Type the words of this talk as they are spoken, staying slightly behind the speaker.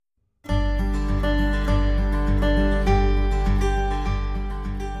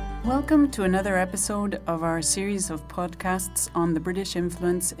Welcome to another episode of our series of podcasts on the British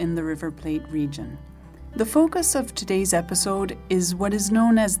influence in the River Plate region. The focus of today's episode is what is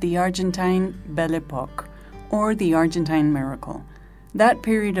known as the Argentine Belle Époque, or the Argentine Miracle, that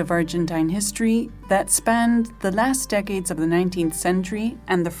period of Argentine history that spanned the last decades of the 19th century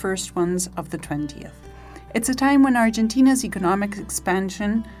and the first ones of the 20th. It's a time when Argentina's economic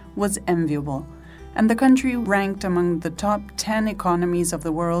expansion was enviable, and the country ranked among the top 10 economies of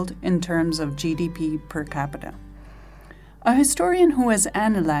the world in terms of GDP per capita. A historian who has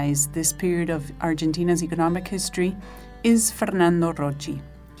analyzed this period of Argentina's economic history is Fernando Rocchi.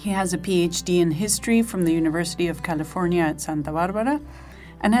 He has a PhD in history from the University of California at Santa Barbara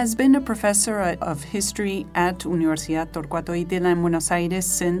and has been a professor of history at Universidad Torcuato Di Tella in Buenos Aires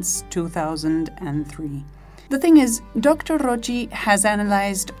since 2003. The thing is, Dr. Rocchi has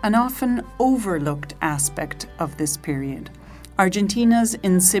analyzed an often overlooked aspect of this period, Argentina's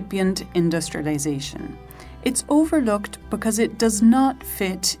incipient industrialization. It's overlooked because it does not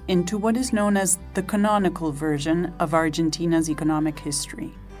fit into what is known as the canonical version of Argentina's economic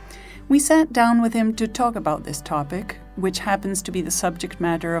history. We sat down with him to talk about this topic, which happens to be the subject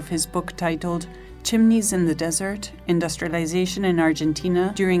matter of his book titled Chimneys in the Desert, Industrialization in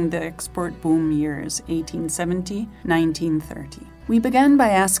Argentina During the Export Boom Years, 1870-1930. We began by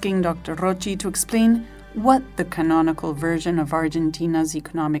asking Dr. Rocchi to explain what the canonical version of Argentina's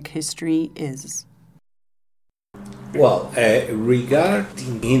economic history is. Well,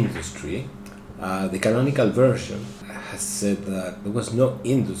 regarding industry, the canonical version has said that there was no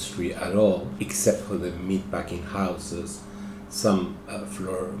industry at all except for the meatpacking houses, some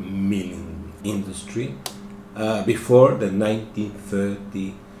flour milling industry before the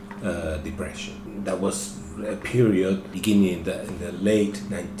 1930 depression. That was a period beginning in the late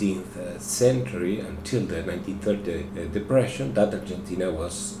 19th century until the 1930 depression, that Argentina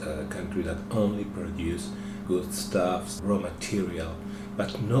was a country that only produced foodstuffs, raw material,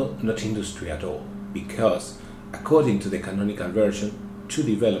 but not industry at all, because according to the canonical version, to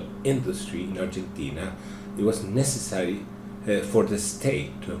develop industry in Argentina, it was necessary for the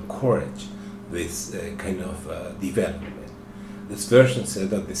state to encourage this kind of development. This version said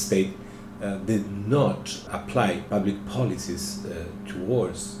that the state did not apply public policies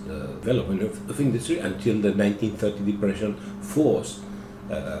towards the development of industry until the 1930 depression forced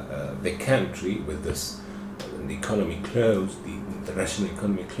the country, with the economy closed, the international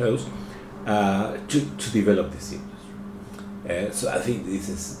economy closed, to develop this industry. So I think this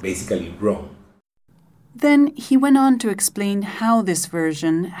is basically wrong. Then he went on to explain how this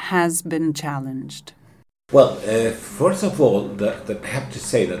version has been challenged. Well, first of all, I have to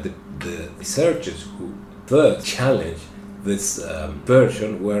say that the researchers who first challenged this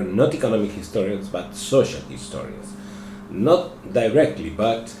version were not economic historians but social historians. Not directly,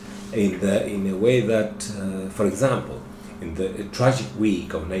 but in a way that, for example, in the tragic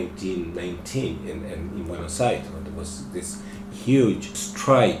week of 1919 in Buenos Aires, when there was this huge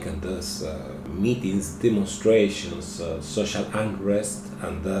strike and those meetings, demonstrations, social unrest,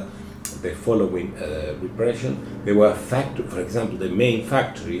 and the following repression. There were factories, for example, the main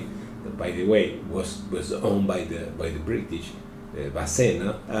factory, that, by the way, was owned by the British,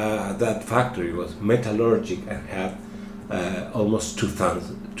 Bacena. That factory was metallurgic and had almost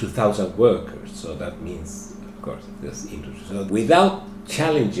 2,000 workers. So that means, of course, this industry. So without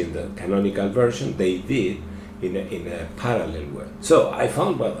challenging the canonical version, they did in a parallel way. So I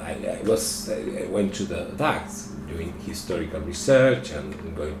found, well, I went to the facts, doing historical research and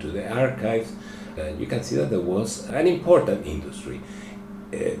going to the archives. You can see that there was an important industry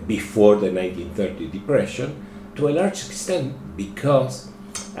before the 1930 depression, to a large extent because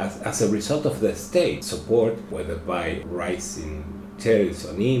as a result of the state support, whether by rising tariffs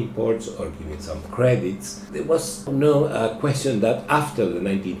on imports or giving some credits, there was no question that after the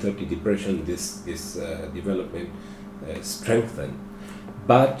 1930 depression this development strengthened.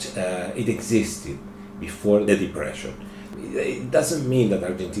 But it existed before the depression. It doesn't mean that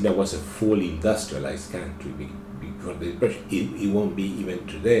Argentina was a fully industrialized country before the depression. It won't be even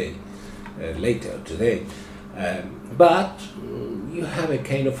today, later today. But you have a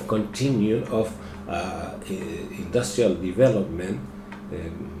kind of continuum of industrial development,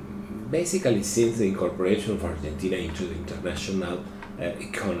 basically since the incorporation of Argentina into the international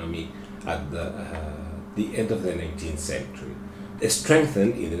economy at the end of the 19th century.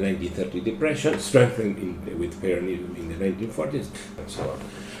 Strengthened in the 1930 depression, strengthened with Peronism in the 1940s, and so on.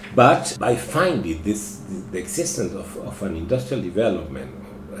 But by finding the existence of an industrial development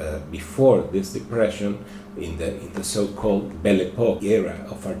before this depression in the so-called Belle Époque era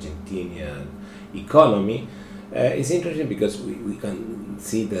of Argentinian economy, It's interesting because we can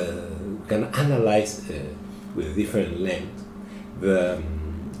see we can analyze with different lens the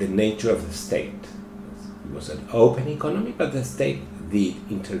nature of the state. It was an open economy, but the state did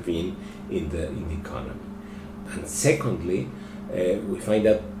intervene in the economy. And secondly, we find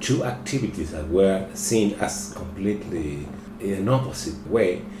that two activities that were seen as completely in an opposite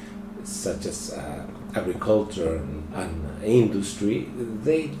way, such as agriculture and industry,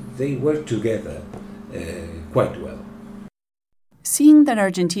 they work together quite well. Seeing that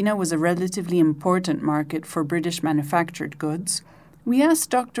Argentina was a relatively important market for British manufactured goods, we asked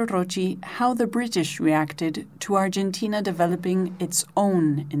Dr. Rocchi how the British reacted to Argentina developing its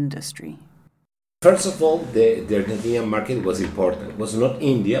own industry. First of all, the Argentinian market was important. It was not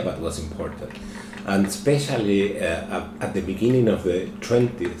India, but was important. And especially at the beginning of the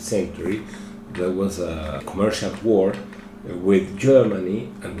 20th century, there was a commercial war with Germany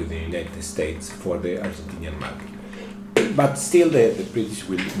and with the United States for the Argentinian market. But still the British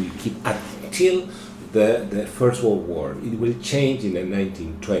will keep until the First World War. It will change in the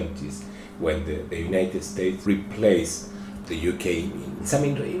 1920s when the United States replaced the UK.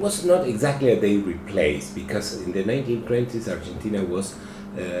 It was not exactly a they replaced, because in the 1920s Argentina was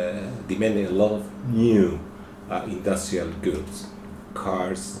demanding a lot of new industrial goods,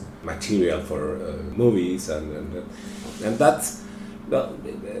 cars, material for movies, and that's, well,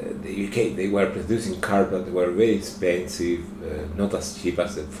 the UK, they were producing cars, but they were very expensive, not as cheap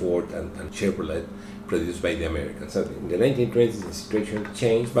as the Ford and Chevrolet produced by the Americans. So in the 1920s the situation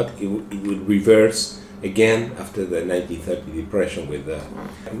changed, but it would reverse again after the 1930 depression with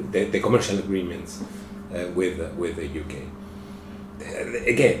the commercial agreements with the UK.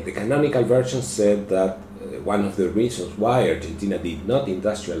 Again, the canonical version said that one of the reasons why Argentina did not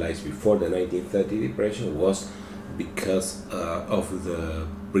industrialize before the 1930 depression was because of the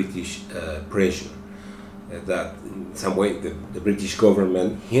British pressure. That in some way the British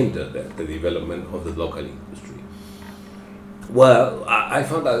government hindered the development of the local industry. Well, I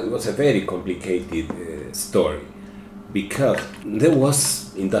found that it was a very complicated story, because there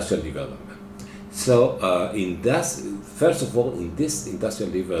was industrial development. So first of all, in this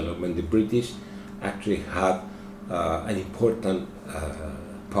industrial development, the British actually had an important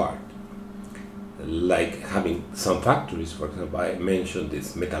part, like having some factories. For example, I mentioned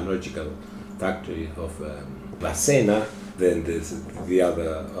this metallurgical factory of Bacena, then there's the other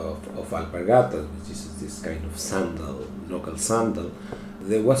of Alpargatas, which is this kind of sandal, local sandal.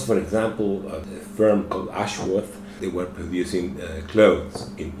 There was, for example, a firm called Ashworth. They were producing clothes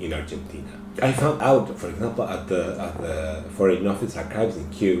in Argentina. I found out, for example, at the Foreign Office archives in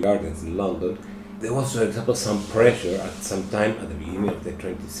Kew Gardens in London, there was, for example, some pressure at some time at the beginning of the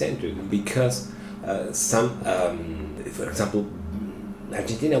 20th century, because for example,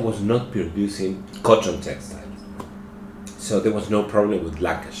 Argentina was not producing cotton textiles. So there was no problem with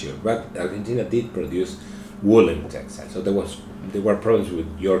Lancashire, but Argentina did produce woolen textiles. So there were problems with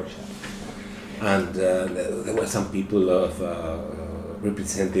Yorkshire, and there were some people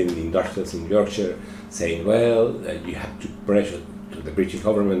representing industrials in Yorkshire saying, well, you have to pressure to the British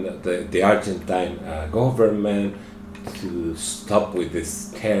government, the Argentine government, to stop with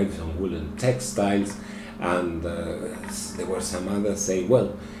this tariffs on woolen textiles. And there were some others saying,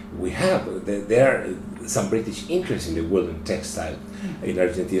 well, there are some British interest in the woolen textile in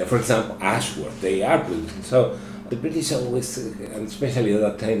Argentina. For example, Ashworth, they are producing. So the British always, and especially at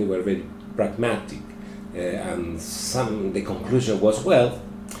that time, they were very pragmatic. And the conclusion was, well,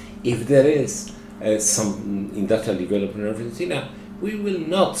 if there is some industrial development in Argentina, we will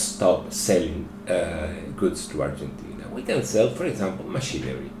not stop selling goods to Argentina. We can sell, for example,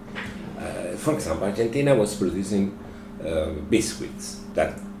 machinery. For example, Argentina was producing biscuits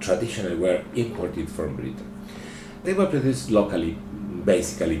that traditionally were imported from Britain. They were produced locally,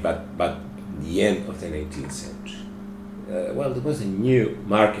 basically, but the end of the 19th century. Well, there was a new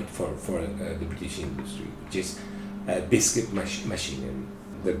market for the British industry, which is biscuit machinery.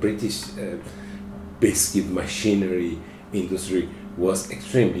 The British biscuit machinery industry was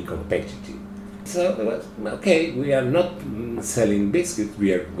extremely competitive. So, okay, we are not selling biscuits,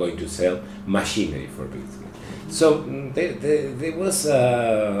 we are going to sell machinery for biscuits. So there was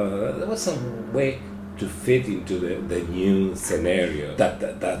some way to fit into the new scenario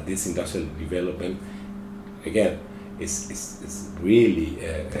that this industrial development, again, is really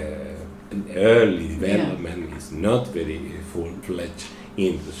an early development. Yeah. It's not very full-fledged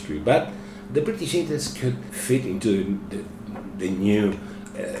industry, but the British interest could fit into the new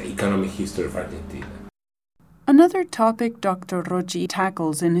economic history of Argentina. Another topic Dr. Rocchi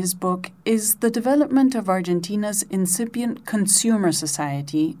tackles in his book is the development of Argentina's incipient consumer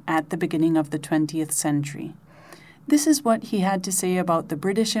society at the beginning of the 20th century. This is what he had to say about the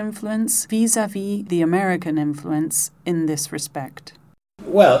British influence vis-à-vis the American influence in this respect.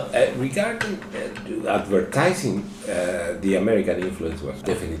 Well, regarding advertising, the American influence was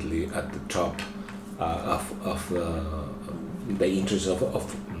definitely at the top of the interest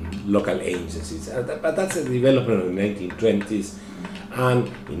of local agencies. But that's a development in the 1920s. And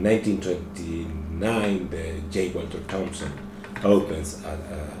in 1929, the J. Walter Thompson opens a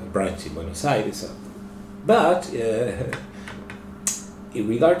branch in Buenos Aires. But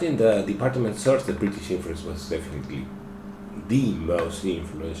regarding the department stores, the British influence was definitely the most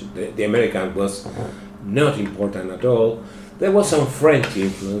influential. The American was not important at all. There was some French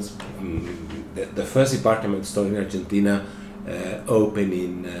influence. The first department store in Argentina opened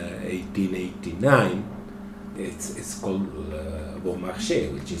in 1889. It's called Bon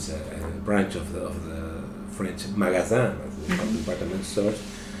Marché, which is a branch of the French magasin, department stores.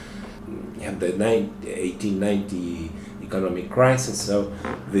 You have the 1890 economic crisis, so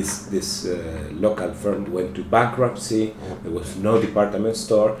this local firm went to bankruptcy. There was no department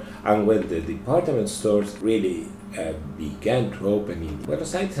store, and when the department stores really began to open in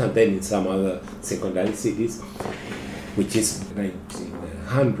Buenos Aires and then in some other secondary cities, which is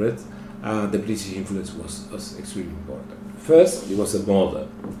 1900, the British influence was extremely important. First, it was a model.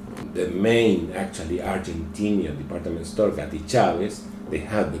 The main, actually, Argentinian department store, Gatti Chavez, they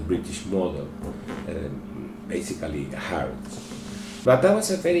had the British model, basically Harrods. But that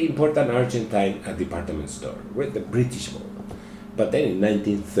was a very important Argentine department store with the British model. But then in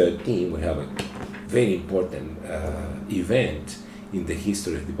 1913, we have a very important event in the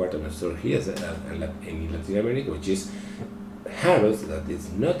history of department store here in Latin America, which is Harrods, that is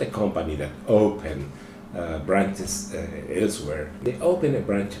not a company that opened branches elsewhere. They opened a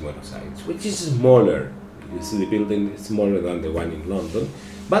branch in Buenos Aires, which is smaller. You see the building is smaller than the one in London,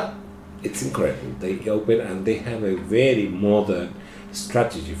 but it's incredible. They open and they have a very modern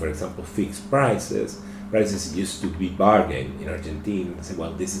strategy. For example, fixed prices. Prices used to be bargained in Argentina. They say,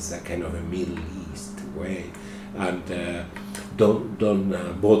 well, this is a kind of a Middle East way, and don't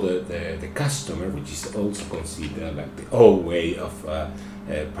bother the customer, which is also considered like the old way of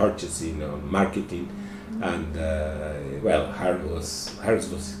purchasing or marketing. And Harrods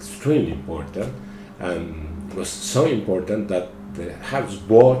was extremely important. It was so important that the Harrods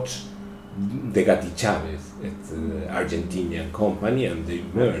bought the Gatti Chavez, it's an Argentinian company, and they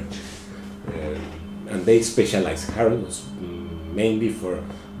merged. And they specialized. Harrods was mainly for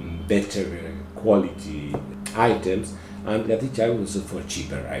better quality items, and Gatti Chavez was for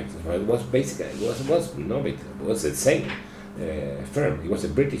cheaper items. But it was basically it was the same firm. It was a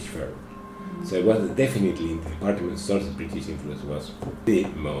British firm. So it was definitely in the department stores, the British influence was the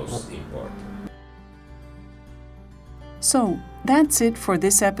most important. So, that's it for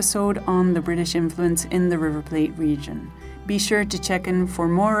this episode on the British influence in the River Plate region. Be sure to check in for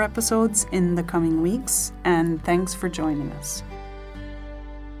more episodes in the coming weeks, and thanks for joining us.